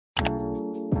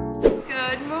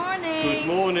Good morning. Good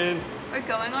morning. We're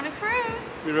going on a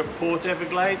cruise. We're at Port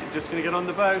Everglade, just going to get on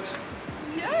the boat.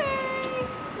 Yay!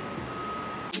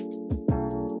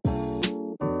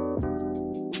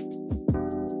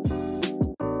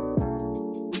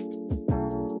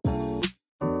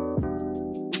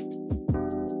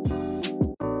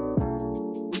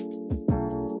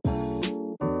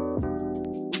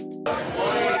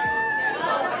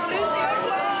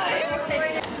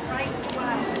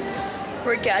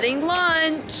 We're getting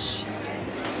lunch.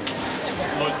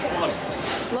 Lunch one.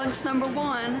 Lunch number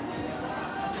one.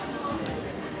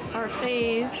 Our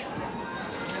fave.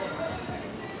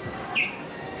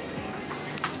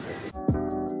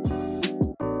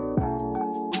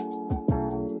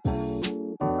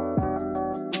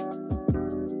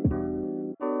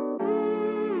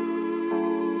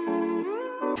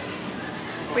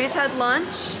 We just had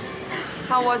lunch.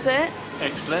 How was it?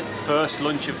 Excellent. First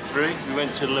lunch of 3. We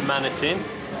went to Le Manitin.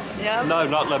 Yeah. No,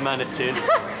 not Le Manitin.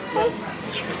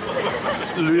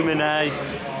 Lumine.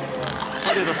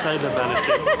 What did I say, Le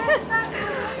Manitin?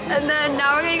 And then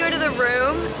now we're gonna go to the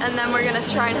room and then we're gonna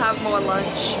try and have more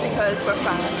lunch because we're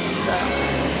fat.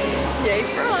 So, yay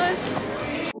for us.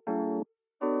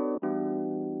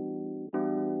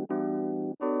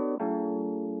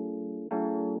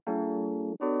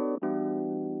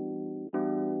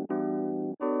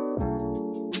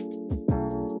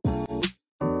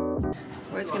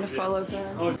 We're just gonna follow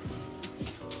them. Oh.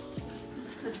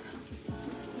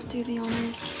 Do the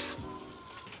honors.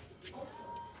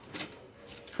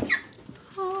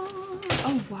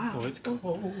 Oh wow. Oh, it's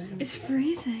cold. It's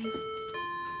freezing.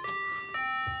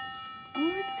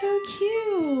 Oh, it's so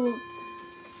cute.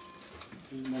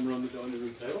 Remember on the dining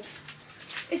room table?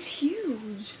 It's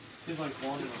huge. It's like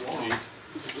 1.5.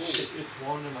 It's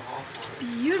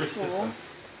 1.5. Beautiful.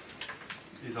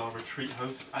 Is our retreat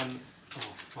host and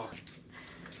oh fuck.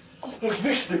 Oh, look,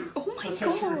 Vishnu. Oh my That's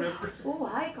how she god. remembered. Oh,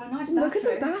 I got a nice bathroom. Look at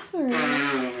the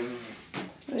bathroom.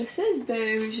 This is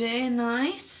bougie,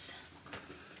 nice.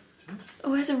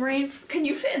 Oh, there's a rain. Can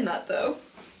you fit in that though?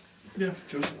 Yeah,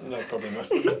 just no problem.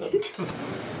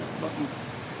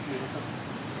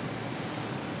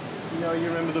 Yeah, you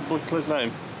remember the butler's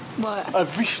name? What?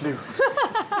 Vishnu.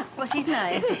 What's his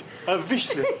name?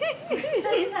 Vishnu.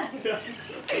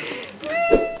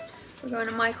 We're going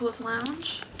to Michael's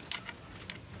lounge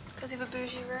because we have a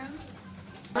bougie room.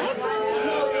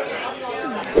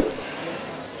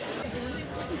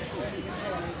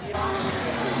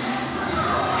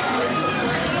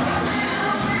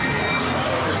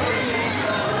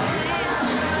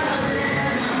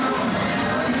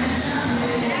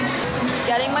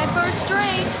 Getting my first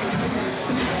drink.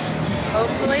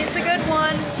 Hopefully it's a good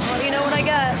one. I'll let you know what I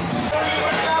get.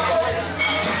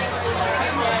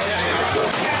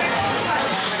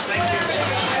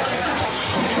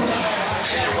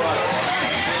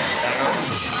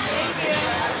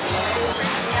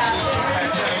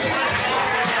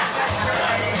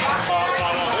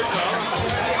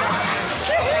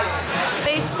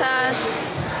 Face test.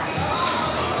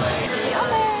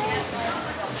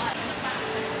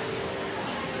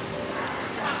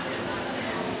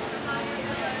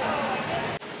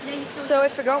 So I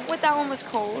forgot what that one was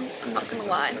called, I'm not gonna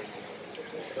lie.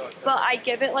 But I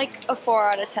give it like a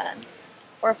 4 out of 10.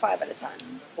 Or a 5 out of 10.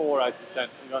 4 out of 10.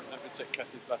 You want let me take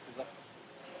Kathy's glasses off.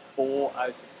 4 out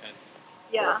of 10.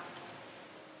 Yeah.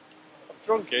 I've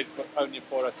drunk it, but only a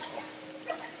 4 out of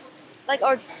 10. Like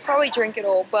I'd probably drink it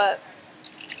all, but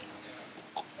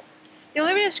the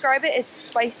only way to describe it is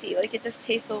spicy. Like it just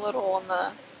tastes a little on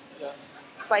the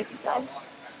spicy side.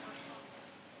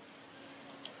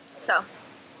 So,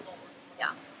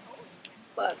 yeah.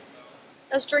 But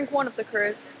let's drink one of the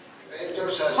cruise.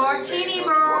 Martini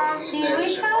bar, here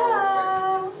we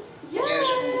go.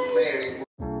 Yay!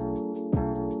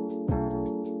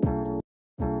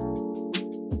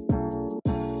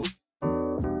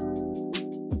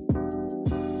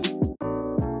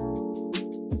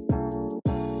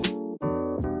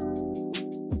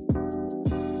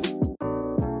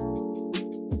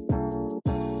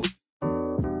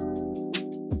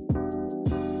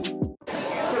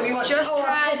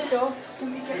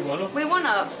 We won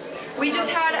up. We just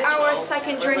had our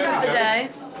second drink of the day.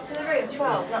 To the room,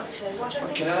 12, not 2. What do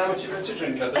I Can I know what you meant to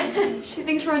drink, I think? She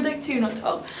thinks we're on deck 2, not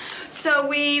 12. So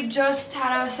we've just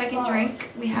had our second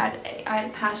drink. I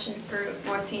had passion fruit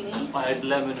martini. I had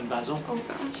lemon and basil. Oh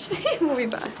gosh, we'll be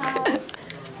back.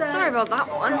 Sorry about that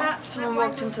one. Someone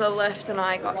walked into the lift and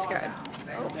I got scared.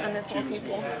 Oh, and there's more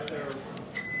people.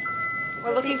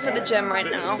 We're looking for the gym right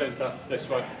now. Centre, this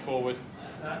way, forward.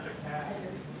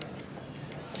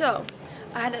 So,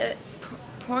 I had a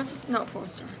not porn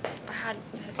star. I had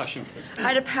Passion fruit. I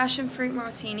had a passion fruit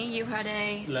martini. You had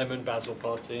a. Lemon basil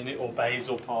martini or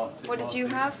basil party. What did you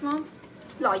have, Mom?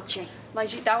 Lychee.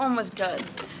 Lychee. That one was good.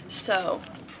 So,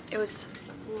 it was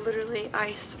literally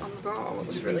ice on the bar. It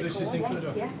was really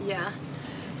cool. Yeah. Yeah.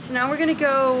 So now we're gonna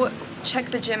go check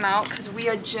the gym out because we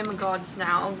are gym gods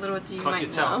now. Little do you Can't might you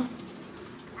tell? know.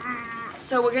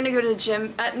 So we're gonna go to the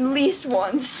gym at least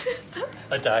once.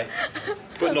 A day,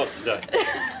 but not today.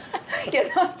 Yeah,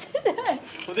 not today.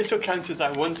 Well, this will count as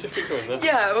that once if we go in there.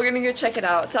 Yeah, we're gonna go check it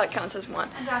out. So that counts as one.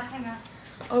 Hang on.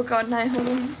 Oh God, no, hold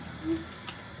on.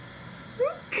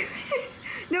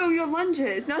 No, your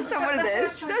lunges. That's not what it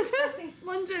is. That's what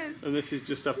lunges. And this is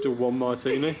just after one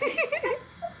martini.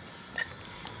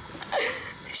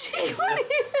 She can't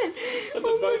even. And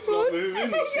the boat's not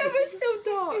moving. Yeah, we're still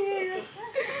dark.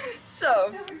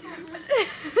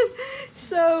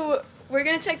 So we're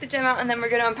gonna check the gym out and then we're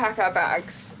gonna unpack our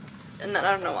bags. And then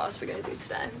I don't know what else we're gonna do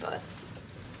today, but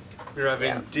We're having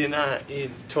Yeah. dinner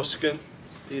in Tuscan,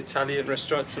 the Italian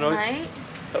restaurant tonight. tonight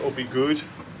That will be good.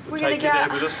 We'll we're gonna take it there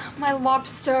get with us. my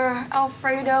lobster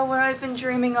Alfredo, what I've been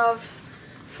dreaming of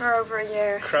for over a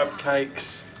year. Crab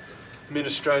cakes,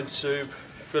 minestrone soup,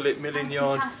 filet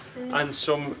mignon, and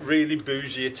some really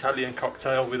bougie Italian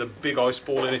cocktail with a big ice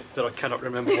ball in it that I cannot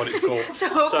remember what it's called. So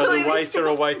So hopefully the they waiter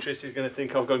or waitress is going to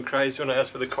think I've gone crazy when I ask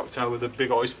for the cocktail with a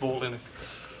big ice ball in it.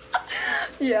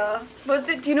 Yeah. Was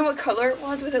it? Do you know what color it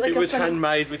was? Was it like It a was funny-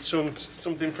 handmade with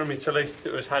something from Italy.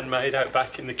 It was handmade out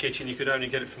back in the kitchen. You could only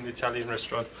get it from the Italian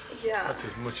restaurant. Yeah. That's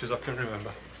as much as I can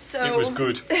remember. So It was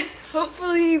good.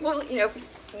 Hopefully, well,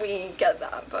 we get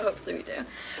that, but hopefully we do.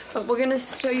 But we're gonna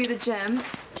show you the gym.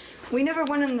 We never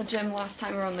went in the gym last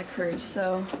time we were on the cruise,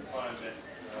 so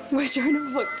we're trying to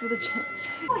look for the gym.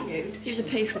 You have to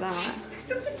pay for that.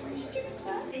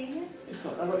 It's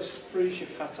not that much freeze your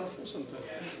fat off or something.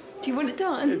 Do you want it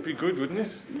done? It'd be good, wouldn't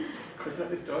it? Because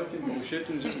that is dieting bullshit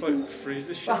and just like freeze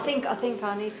the shit. I think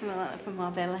I need some of that for my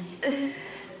belly.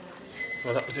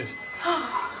 Well, that was it.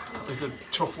 It was a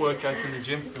tough workout in the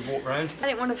gym. We walked around. I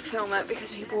didn't want to film it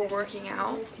because people were working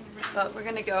out, but we're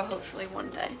gonna go hopefully one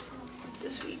day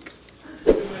this week.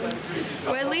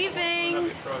 We're leaving.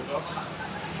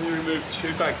 Can you remove two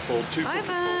bagfuls? Bye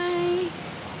bye.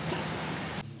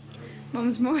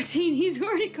 Mum's martini's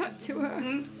already got to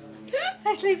her.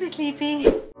 Hi, sleepy.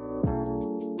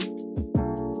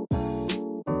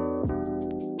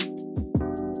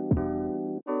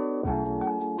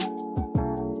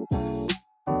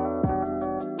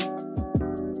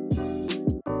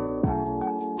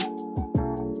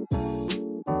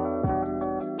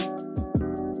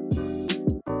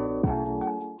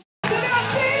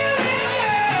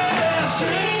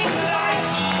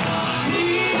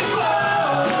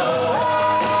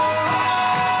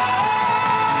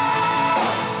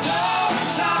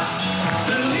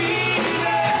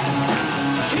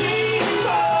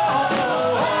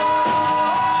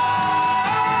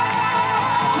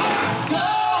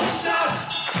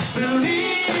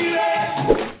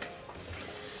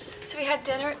 So we had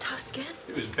dinner at Tuscan,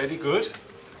 It was very good.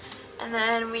 and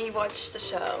then we watched the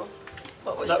show.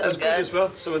 What was That so was good as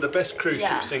well. Some of the best cruise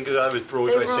Yeah. ship singers. I was They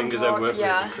Broadway were on singers. Broad- I weren't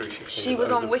yeah. really cruise ship singers. She was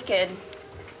That on Wicked.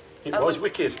 It was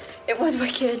wicked. It was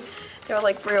Wicked. They were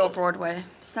like real Broadway.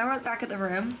 So now we're back at the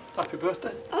room. Happy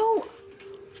birthday. Oh,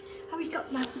 Oh, you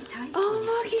got magnet tape. oh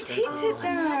look, he taped it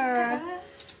there.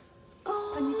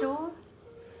 On your Oh, door.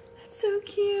 that's so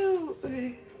cute.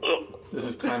 This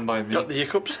is planned by me. Got the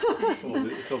hiccups.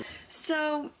 It's all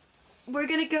So we're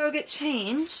gonna go get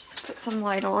changed. Let's put some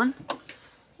light on.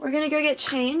 We're gonna go get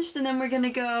changed, and then we're gonna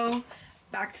go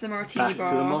back to the martini Back bar.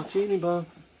 to the martini bar.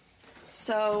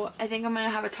 So I think I'm gonna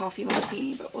have a toffee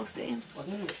martini, but we'll see. I don't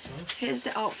know what's wrong. Here's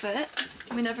the outfit.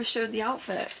 We never showed the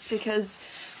outfits because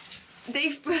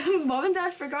Mom and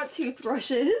Dad forgot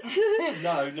toothbrushes.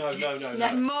 No.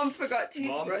 Mom forgot Mom forgot the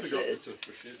toothbrushes.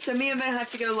 toothbrushes. So me and Ben had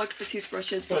to go look for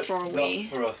toothbrushes But before not we.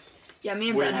 for us. Yeah, me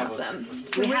and We Ben have have our them.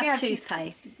 toothbrushes. So We we're gonna have have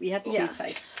toothpaste. We have Yeah.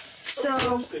 toothpaste.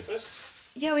 So Slippers.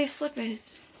 yeah, we have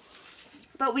slippers.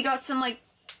 But we got some like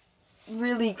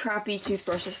really crappy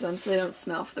toothbrushes for them so they don't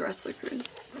smell for the rest of the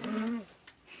cruise.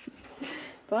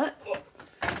 But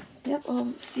yep,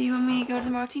 I'll see you when we go to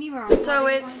the martini bar. So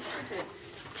it's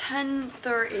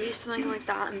 10:30, something like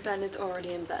that, and Ben is already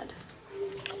in bed.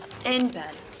 In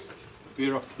bed.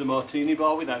 We're off to the martini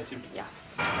bar without him. Yeah.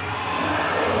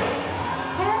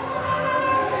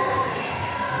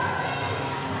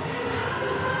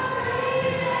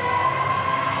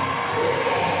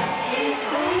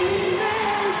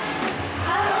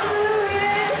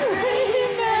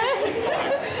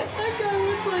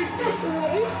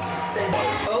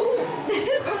 Oh, this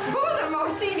is before the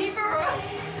martini bar.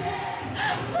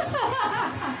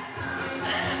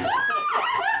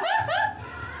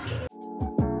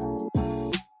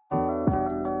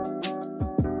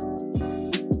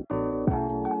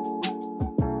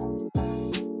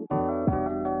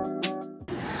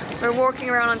 we're walking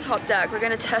around on top deck. We're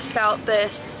gonna test out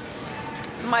this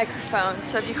microphone.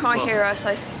 So if you can't hear us,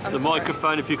 I'm the sorry.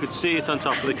 microphone, if you could see it on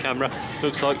top of the camera,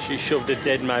 looks like she shoved a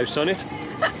dead mouse on it.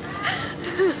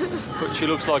 But she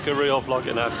looks like a real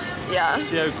vlogger now. Yeah.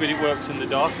 See how good it works in the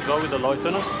dark as well with the light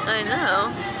on us? I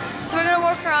know. So we're gonna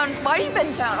walk around. Why do you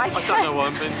bend down? I don't know why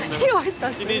I'm bending down. He always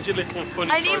does. You need your little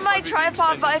funny I need my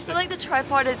tripod, but I extended feel like the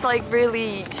tripod is like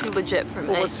really too legit for me.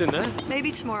 Well, what's in there?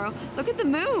 Maybe tomorrow. Look at the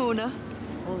moon.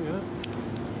 Oh yeah.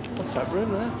 What's that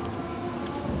room there?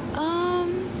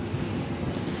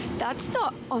 That's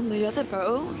not on the other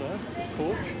boat. No,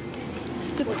 porch.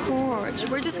 The porch.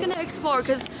 We're just gonna explore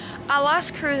because our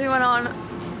last cruise we went on,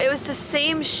 it was the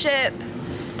same ship,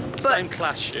 but Same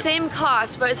class ship. Same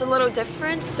class, but it's a little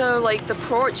different. So like the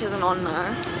porch isn't on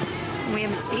there. We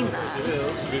haven't seen that. Yeah, it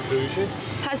looks a bit bougie.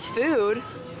 Has food.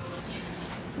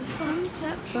 The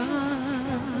sunset bus.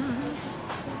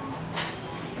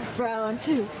 Round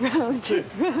two, round two,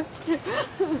 round two.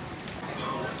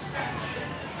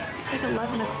 It's like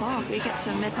 11 o'clock. We get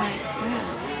some midnight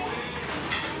snacks.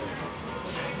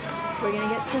 We're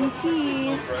gonna get some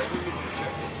tea.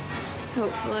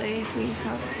 Hopefully we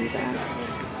have tea bags.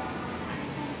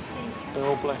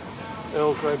 Earl Black.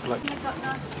 Earl Grey Black.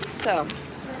 So,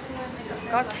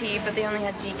 got tea, but they only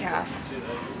had decaf.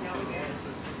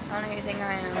 I don't know who you think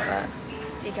I am, but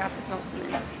decaf is not for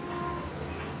me.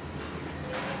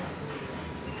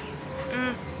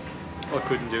 I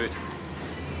couldn't do it.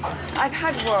 I've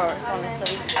had worse,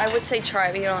 honestly. I would say try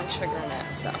it, but you don't like sugar in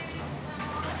it, so.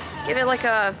 Give it like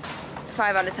a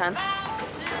 5 out of 10.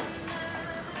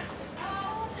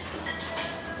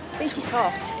 This is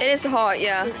hot. It is hot,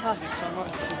 yeah. It's hot.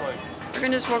 We're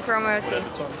gonna just walk around with our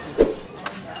tea.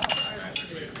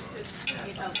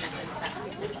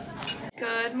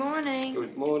 Good morning.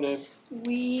 Good morning.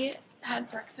 We had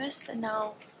breakfast and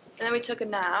then we took a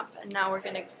nap and now we're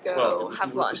gonna go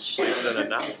have lunch. Than a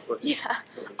nap, but Yeah,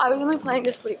 I was only planning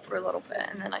to sleep for a little bit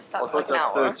and then I I slept for like thought an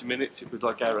that hour. 30 minutes, it was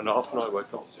like an hour and a half when I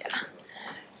woke up. Yeah.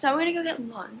 So we're gonna go get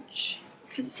lunch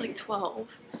because it's like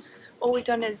 12. All we've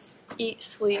done is eat,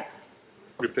 sleep,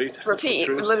 Repeat. repeat, That's the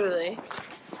truth. literally.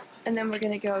 And then we're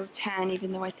gonna go tan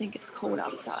even though I think it's cold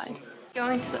outside.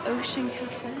 Going to the Ocean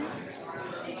Cafe.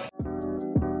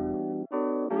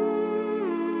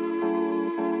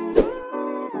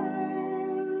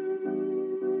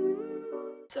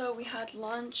 So we had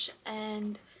lunch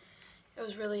and it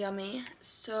was really yummy.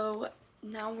 So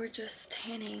now we're just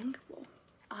tanning. Well,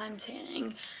 I'm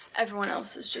tanning. Everyone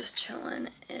else is just chilling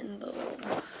in the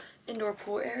little indoor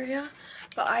pool area.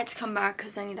 But I had to come back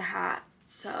because I need a hat.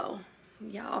 So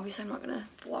yeah, obviously I'm not gonna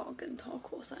vlog and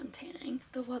talk whilst I'm tanning.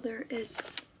 The weather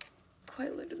is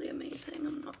quite literally amazing,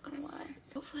 I'm not gonna lie.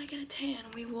 Hopefully I get a tan.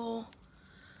 We will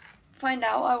find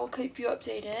out. I will keep you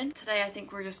updated. Today I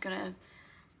think we're just gonna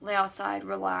lay outside,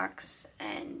 relax,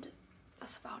 and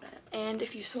that's about it. And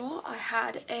if you saw, I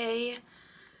had a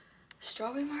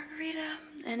strawberry margarita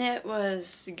and it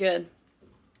was good.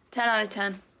 10 out of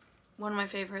 10. One of my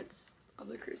favorites of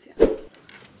the cruise, yeah.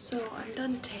 So I'm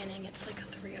done tanning, it's like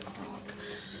 3 o'clock.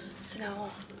 So now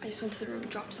I just went to the room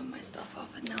and dropped some of my stuff off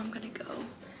and now I'm gonna go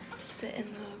sit in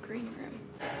the green room.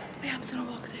 But yeah, I'm just gonna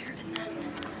walk there and then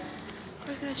we're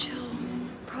just gonna chill.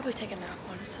 Probably take a nap,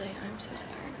 honestly. I'm so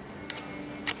tired.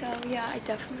 So yeah, I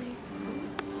definitely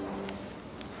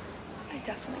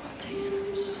got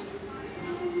tan, so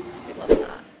we love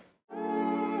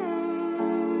that.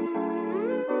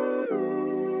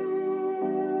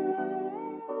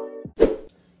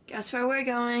 Guess where we're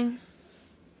going?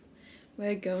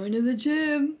 We're going to the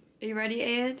gym. Are you ready,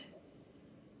 Ed?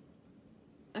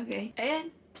 Okay,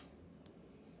 Ed?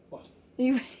 What? Are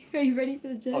you ready for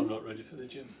the gym? I'm not ready for the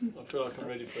gym. I feel like I'm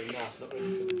ready for a nap, not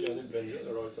ready for the gym. And Ben's at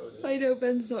the right idea. I know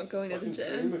Ben's not going to I the can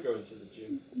gym. dream of going to the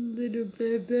gym. Little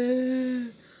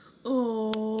baby.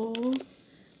 Oh.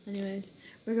 Anyways,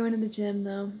 we're going to the gym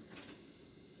though.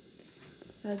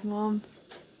 There's Mom.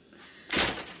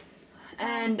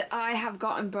 And I have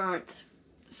gotten burnt,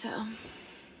 so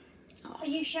Are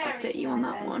you sharing? update you on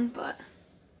that one, but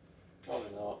Probably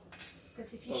not.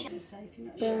 Because if you share safe, you're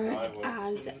not burnt will.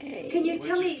 as a. Can you We're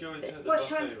tell just me going to the what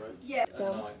buffet, time? right? Yeah.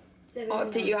 So So I'll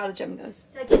update you how the gym goes.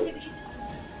 So do you think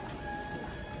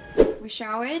we should? We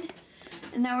showered,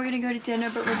 and now we're gonna go to dinner,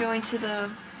 but we're going to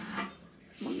the.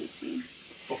 Mommy's peeing.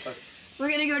 Buffet. We're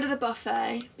gonna go to the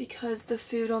buffet because the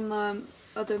food on the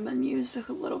other menus look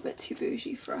a little bit too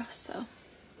bougie for us, so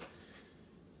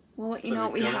we'll let you know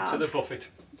what we have. To the buffet.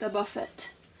 The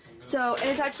buffet. So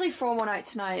it's actually formal night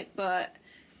tonight, but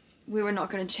we were not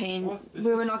gonna change.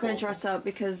 We were not gonna dress up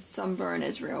because sunburn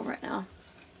is real right now.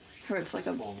 Hurts like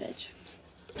a bitch.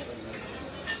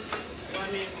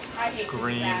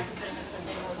 Green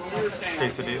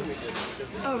Quesadillas.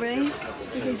 Oh really?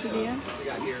 It's a quesadilla.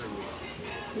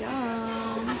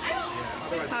 Yum.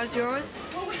 How's yours?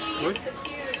 Good.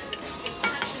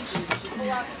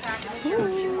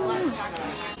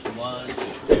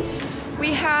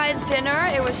 We had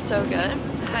dinner, it was so good.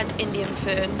 I had Indian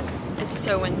food. It's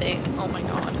so windy. Oh my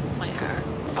god, my hair.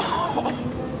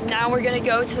 Now we're gonna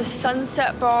go to the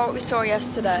Sunset Bar we saw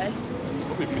yesterday.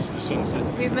 We've missed the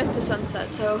sunset. We've missed the sunset,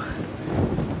 so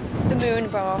the Moon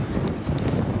Bar.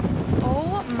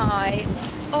 Oh my.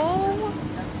 Oh.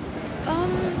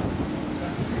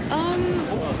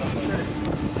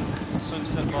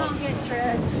 Sunset bar.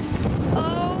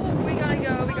 Oh, we gotta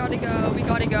go, we gotta go, we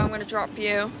gotta go. I'm gonna drop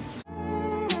you.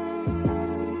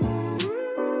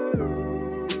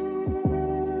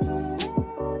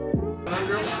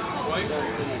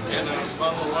 And a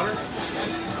bottle of water.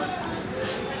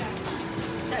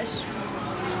 That's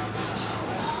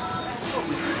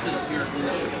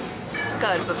it's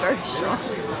good, but very strong.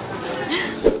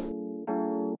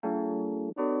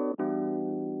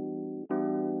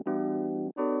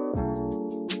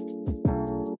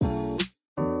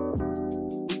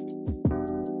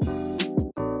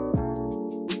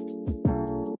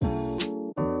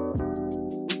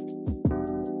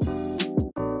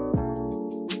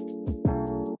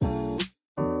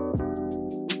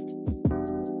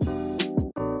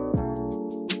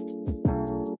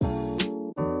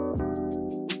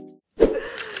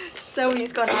 So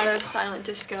he's got out of silent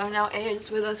disco. Now A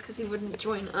is with us because he wouldn't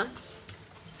join us.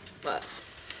 But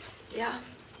yeah,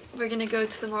 we're gonna go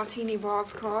to the Martini Bar,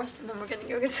 of course, and then we're gonna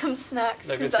go get some snacks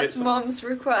They're because gonna that's get some- Mom's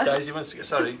request. Daisy wants to get,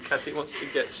 sorry, Kathy wants to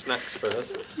get snacks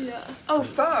first. Yeah. Oh,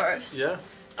 first. Yeah.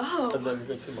 Oh. And then we're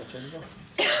going to Martini bar.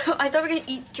 I thought we were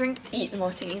gonna eat the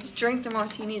martinis, drink the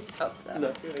martinis up there.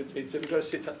 No, we've got to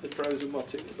sit at the frozen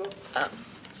Martini bar.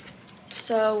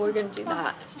 So we're gonna do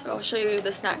that. So I'll show you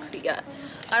the snacks we get.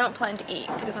 I don't plan to eat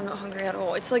because I'm not hungry at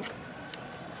all. It's like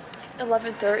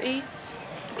 11:30.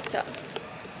 So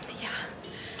yeah.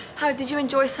 How did you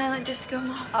enjoy silent disco,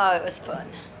 Mom? Oh, it was fun.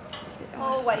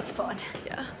 Always fun.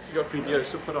 Yeah. You got videos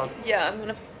to put on. Yeah,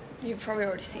 you've probably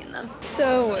already seen them.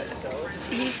 So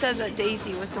he said that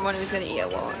Daisy was the one who was gonna eat a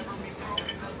lot.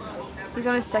 He's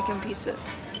on his second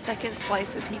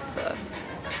slice of pizza.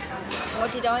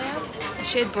 What did I have?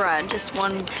 She had bread, just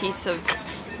one piece of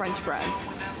French bread.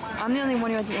 I'm the only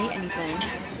one who hasn't ate anything.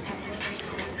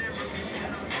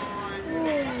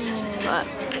 But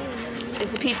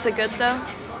is the pizza good though?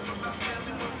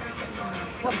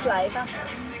 What flavour?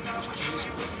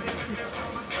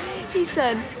 He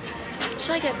said,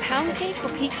 should I get pound cake or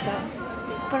pizza?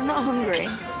 But I'm not hungry.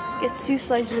 Gets 2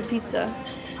 slices of pizza.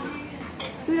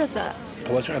 Who does that? I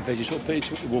was trying to vegetable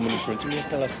pizza with the woman in front of me at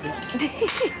the last bit.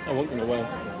 I wasn't going to well.